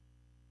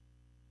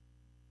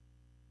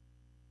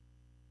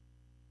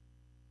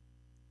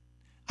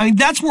 I mean,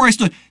 that's where I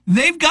stood.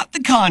 They've got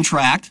the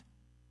contract.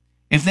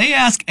 If they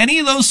ask any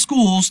of those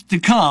schools to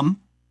come,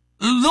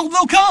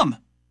 they'll come.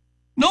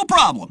 No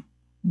problem.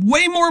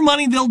 Way more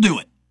money, they'll do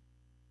it.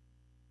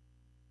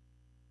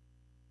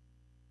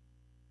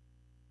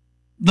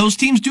 Those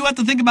teams do have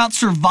to think about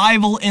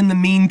survival in the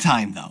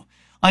meantime, though.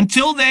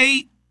 Until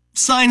they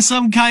sign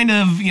some kind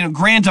of,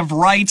 grant of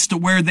rights to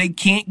where they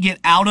can't get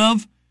out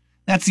of,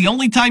 that's the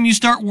only time you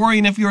start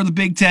worrying if you're the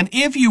Big Ten,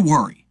 if you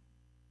worry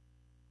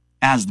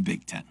as the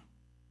Big Ten.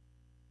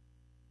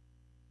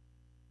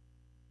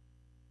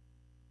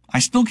 I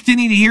still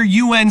continue to hear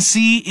UNC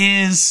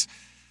is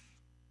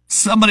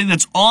somebody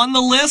that's on the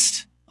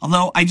list,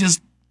 although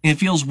it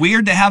feels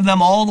weird to have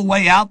them all the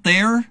way out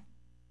there.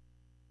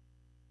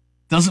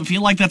 Doesn't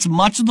feel like that's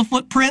much of the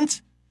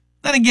footprint.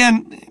 Then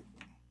again,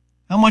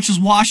 how much is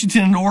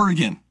Washington and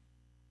Oregon?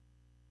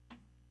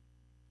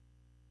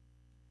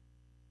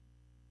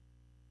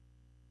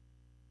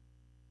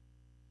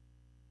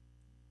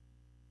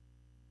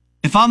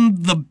 If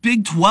I'm the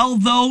Big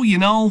 12, though,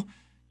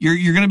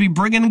 you're going to be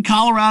bringing in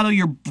Colorado.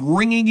 You're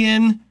bringing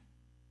in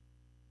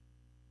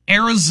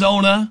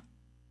Arizona.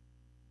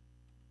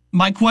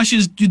 My question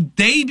is, do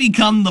they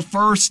become the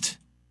first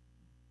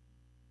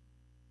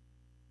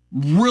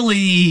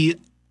really,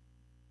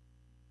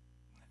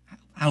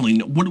 I don't even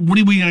know, what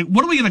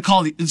are we going to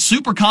call it?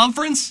 Super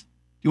conference?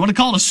 You want to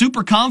call it a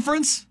super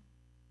conference?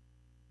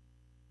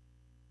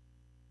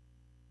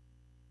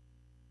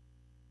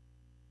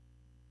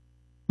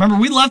 Remember,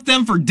 we left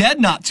them for dead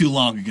not too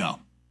long ago.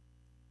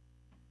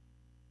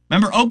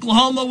 Remember,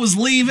 Oklahoma was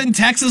leaving,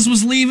 Texas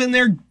was leaving,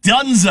 they're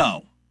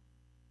donezo.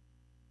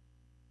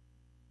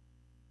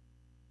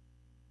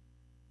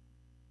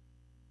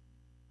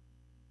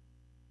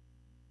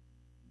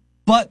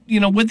 But,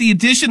 with the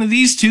addition of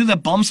these two,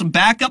 that bumps them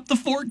back up to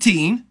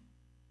 14,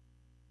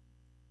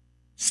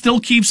 still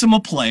keeps them a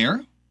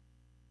player.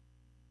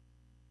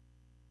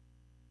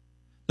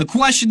 The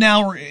question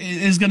now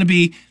is going to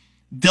be,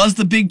 does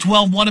the Big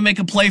 12 want to make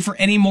a play for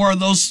any more of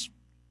those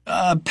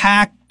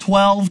Pac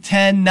 12,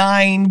 10,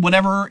 9,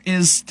 whatever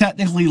is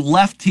technically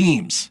left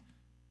teams?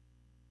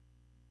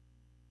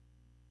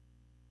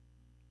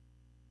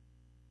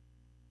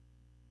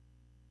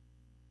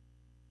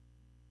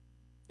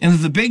 And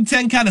if the Big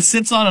Ten kind of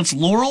sits on its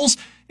laurels,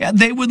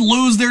 they would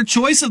lose their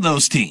choice of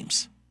those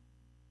teams.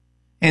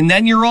 And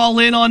then you're all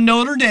in on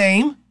Notre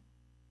Dame.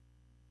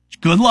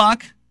 Good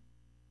luck.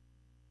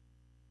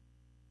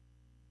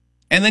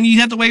 And then you'd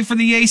have to wait for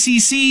the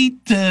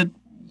ACC to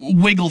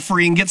wiggle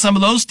free and get some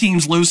of those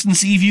teams loose and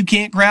see if you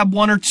can't grab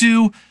one or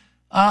two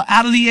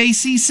out of the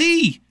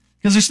ACC.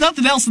 Because there's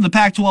nothing else in the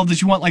Pac-12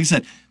 that you want. Like I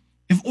said,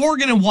 if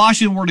Oregon and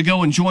Washington were to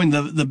go and join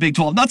the Big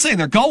 12, I'm not saying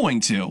they're going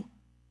to,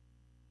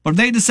 but if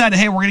they decided,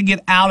 hey, we're going to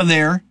get out of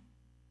there,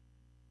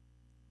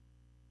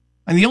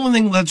 and the only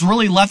thing that's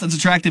really left that's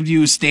attractive to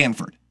you is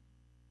Stanford.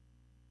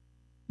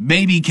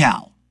 Maybe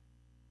Cal.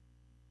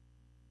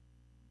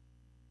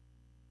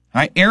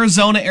 All right,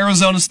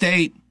 Arizona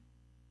State.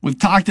 We've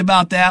talked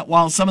about that.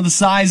 While some of the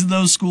size of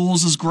those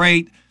schools is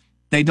great,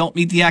 they don't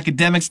meet the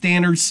academic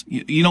standards.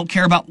 You don't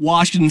care about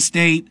Washington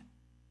State.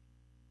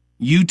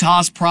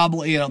 Utah's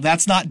probably,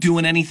 that's not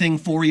doing anything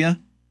for you.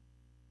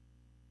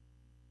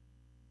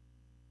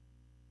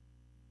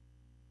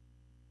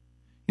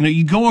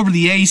 You go over to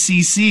the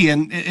ACC,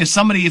 and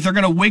if they're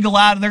going to wiggle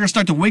out, they're going to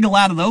start to wiggle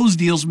out of those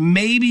deals,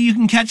 maybe you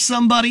can catch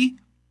somebody.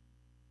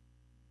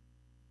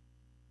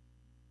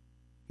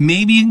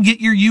 Maybe you can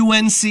get your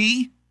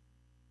UNC.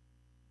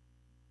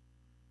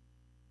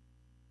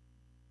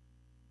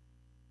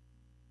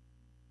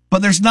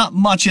 But there's not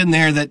much in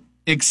there that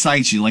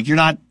excites you. Like, you're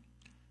not,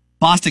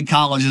 Boston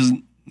College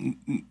isn't,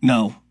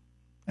 no,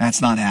 that's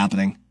not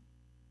happening.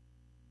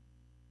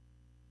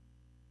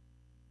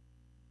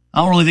 I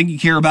don't really think you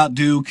care about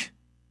Duke,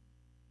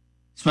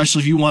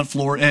 especially if you want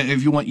Florida,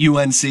 if you want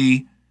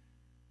UNC.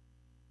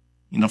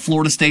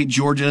 Florida State,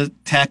 Georgia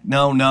Tech,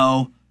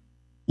 no.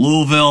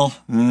 Louisville,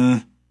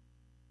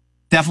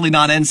 definitely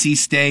not NC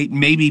State,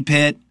 maybe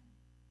Pitt.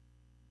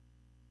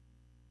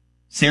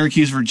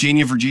 Syracuse,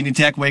 Virginia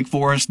Tech, Wake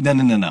Forest,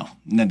 no.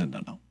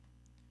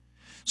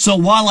 So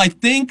while I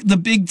think the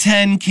Big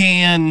Ten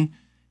can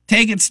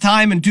take its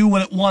time and do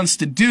what it wants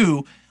to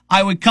do,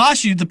 I would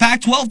caution you, the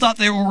Pac-12 thought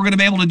they were going to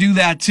be able to do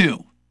that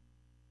too.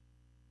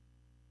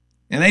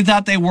 And they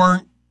thought they were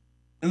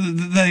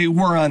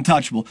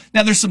untouchable.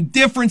 Now, there's some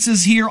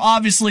differences here.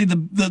 Obviously,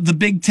 the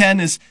Big Ten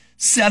is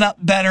set up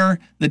better.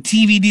 The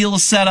TV deal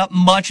is set up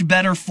much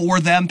better for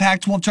them.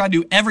 Pac-12 tried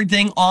to do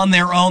everything on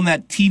their own.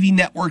 That TV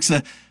network's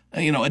a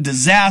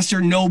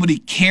disaster. Nobody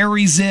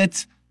carries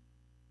it.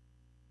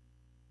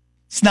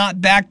 It's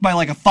not backed by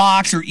like a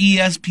Fox or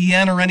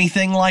ESPN or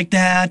anything like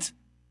that.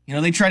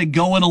 They try to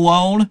go it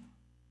alone.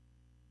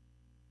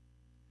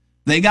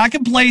 They got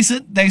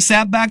complacent. They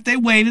sat back. They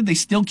waited. They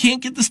still can't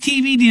get this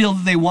TV deal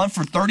that they want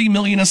for $30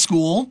 million a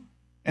school,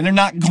 and they're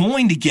not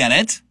going to get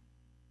it.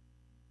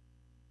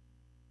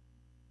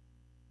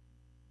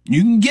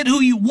 You can get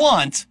who you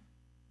want,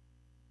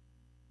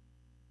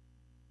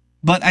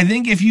 but I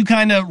think if you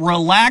kind of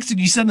relax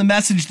and you send the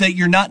message that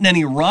you're not in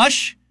any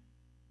rush,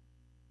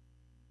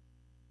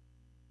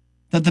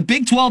 that the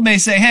Big 12 may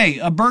say, hey,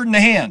 a bird in the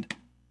hand.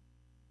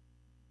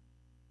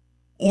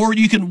 Or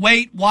you can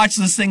wait, watch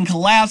this thing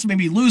collapse,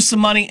 maybe lose some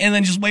money, and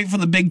then just wait for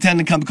the Big Ten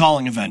to come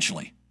calling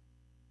eventually.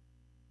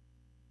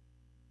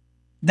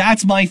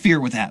 That's my fear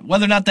with that.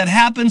 Whether or not that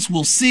happens,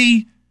 we'll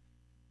see.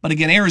 But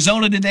again,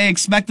 Arizona today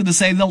expected to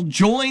say they'll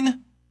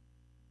join.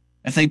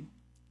 If they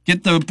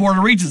get the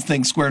Border Regions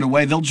thing squared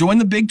away, they'll join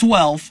the Big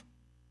 12.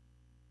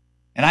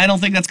 And I don't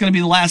think that's going to be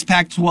the last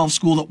Pac-12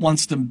 school that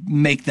wants to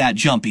make that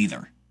jump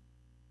either.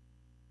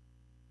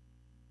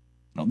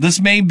 Now, this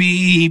may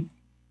be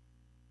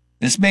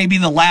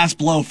the last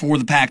blow for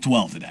the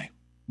Pac-12 today.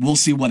 We'll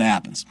see what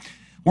happens.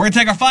 We're going to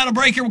take our final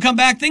break here. We'll come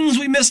back. Things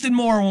we missed and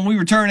more when we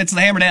return. It's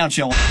the Hammer Down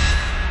Show.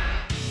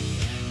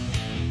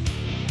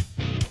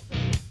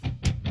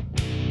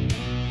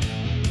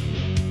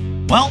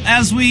 Well,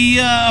 as we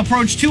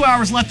approach 2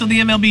 hours left of the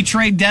MLB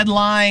trade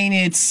deadline,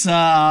 it's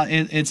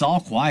all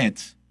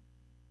quiet.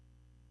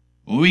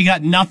 We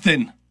got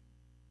nothing.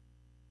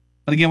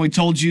 But again, we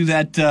told you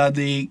that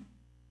the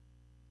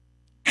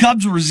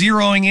Cubs were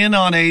zeroing in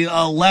on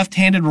a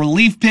left-handed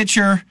relief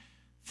pitcher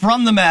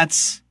from the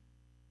Mets.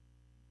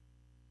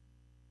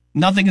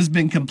 Nothing has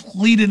been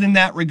completed in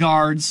that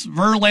regards.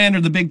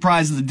 Verlander, the big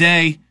prize of the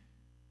day,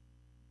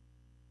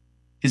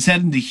 is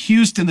heading to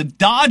Houston. The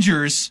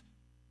Dodgers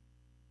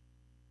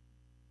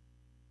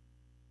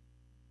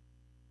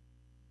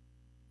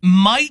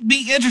might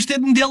be interested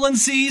in Dylan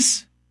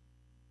Cease.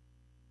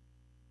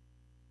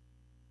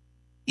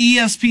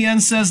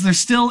 ESPN says they're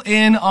still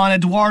in on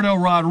Eduardo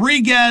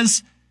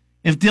Rodriguez.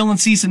 If Dylan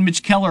Cease and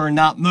Mitch Keller are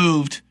not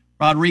moved,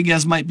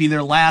 Rodriguez might be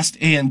their last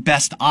and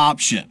best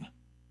option.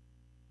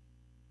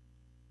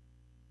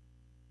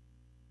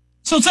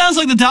 So it sounds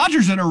like the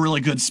Dodgers are in a really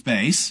good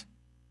space.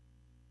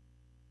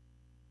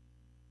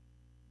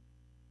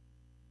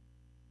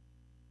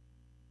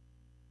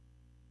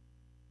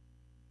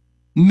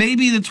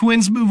 Maybe the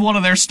Twins move one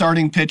of their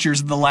starting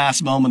pitchers at the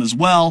last moment as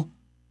well.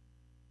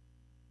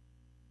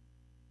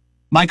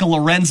 Michael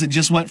Lorenzen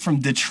just went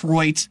from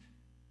Detroit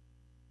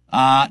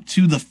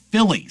to the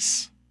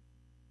Phillies.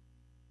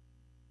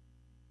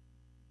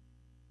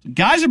 So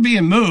guys are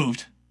being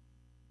moved.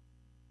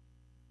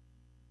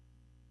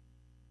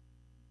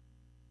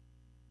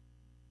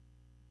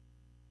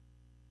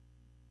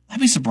 I'd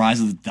be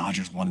surprised if the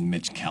Dodgers wanted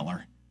Mitch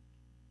Keller.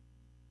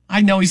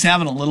 I know he's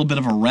having a little bit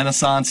of a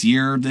renaissance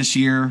year this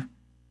year.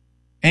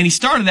 And he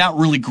started out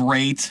really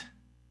great.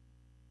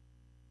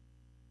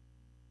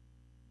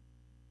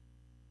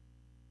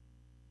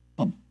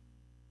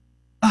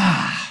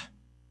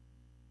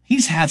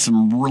 He's had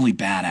some really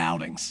bad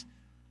outings.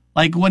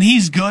 Like, when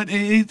he's good,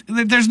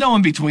 there's no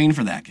in between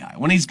for that guy.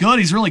 When he's good,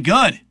 he's really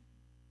good.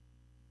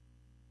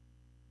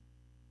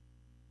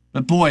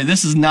 But boy,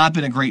 this has not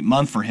been a great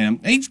month for him.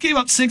 He gave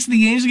up 6 of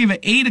the Angels, gave it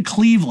 8 to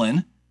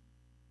Cleveland.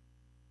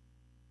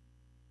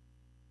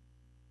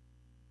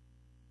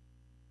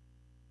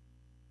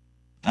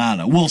 I don't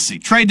know. We'll see.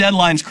 Trade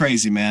deadline's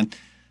crazy, man.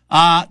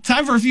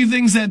 Time for a few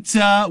things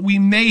that we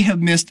may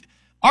have missed.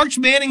 Arch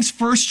Manning's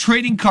first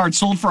trading card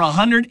sold for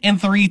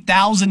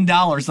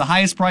 $103,000, the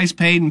highest price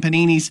paid in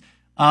Panini's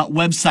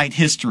website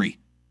history.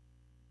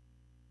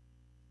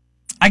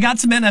 I got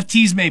some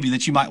NFTs maybe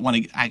that you might want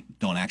to. I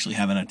don't actually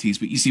have NFTs,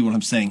 but you see what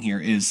I'm saying here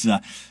is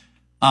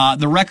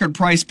the record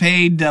price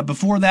paid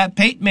before that.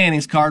 Peyton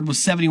Manning's card was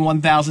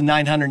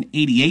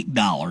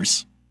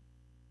 $71,988.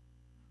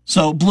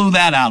 So blew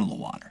that out of the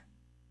water.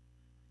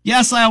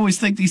 Yes, I always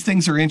think these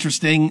things are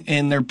interesting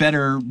and they're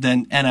better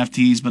than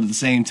NFTs, but at the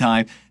same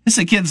time, this is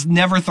a kid's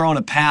never thrown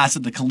a pass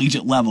at the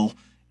collegiate level,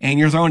 and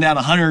you're throwing down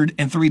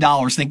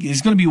 $103 thinking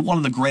he's going to be one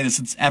of the greatest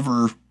that's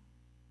ever.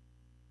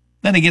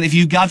 Then again, if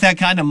you've got that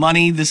kind of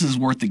money, this is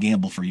worth the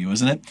gamble for you,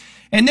 isn't it?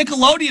 And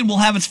Nickelodeon will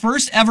have its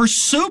first ever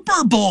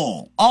Super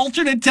Bowl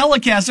alternate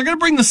telecast. They're going to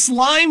bring the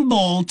Slime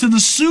Bowl to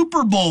the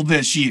Super Bowl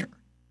this year.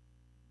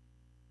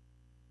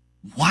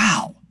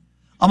 Wow.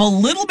 I'm a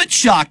little bit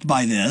shocked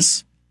by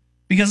this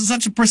because it's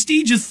such a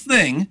prestigious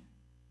thing.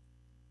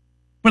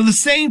 But at the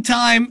same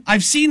time,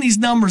 I've seen these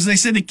numbers. They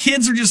say the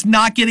kids are just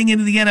not getting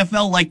into the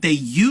NFL like they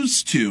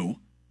used to.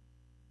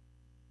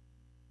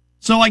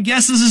 So I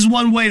guess this is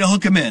one way to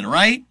hook them in,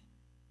 right?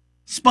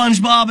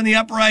 SpongeBob and the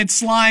upright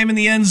slime in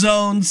the end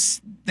zones.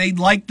 They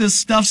like this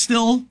stuff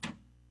still.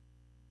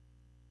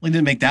 Well, it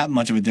didn't make that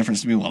much of a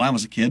difference to me when I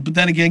was a kid. But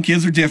then again,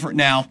 kids are different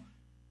now.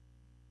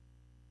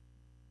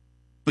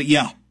 But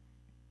yeah,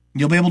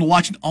 you'll be able to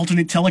watch an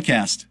alternate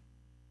telecast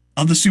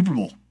of the Super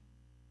Bowl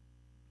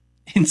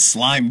in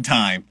slime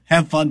time.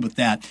 Have fun with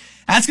that.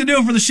 That's going to do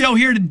it for the show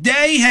here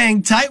today.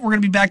 Hang tight. We're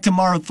going to be back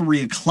tomorrow at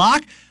 3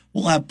 o'clock.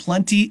 We'll have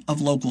plenty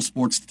of local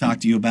sports to talk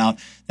to you about.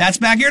 That's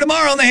back here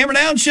tomorrow on the Hammer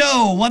Down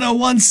Show.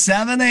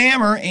 1017 The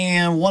Hammer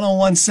and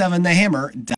 1017thehammer.com.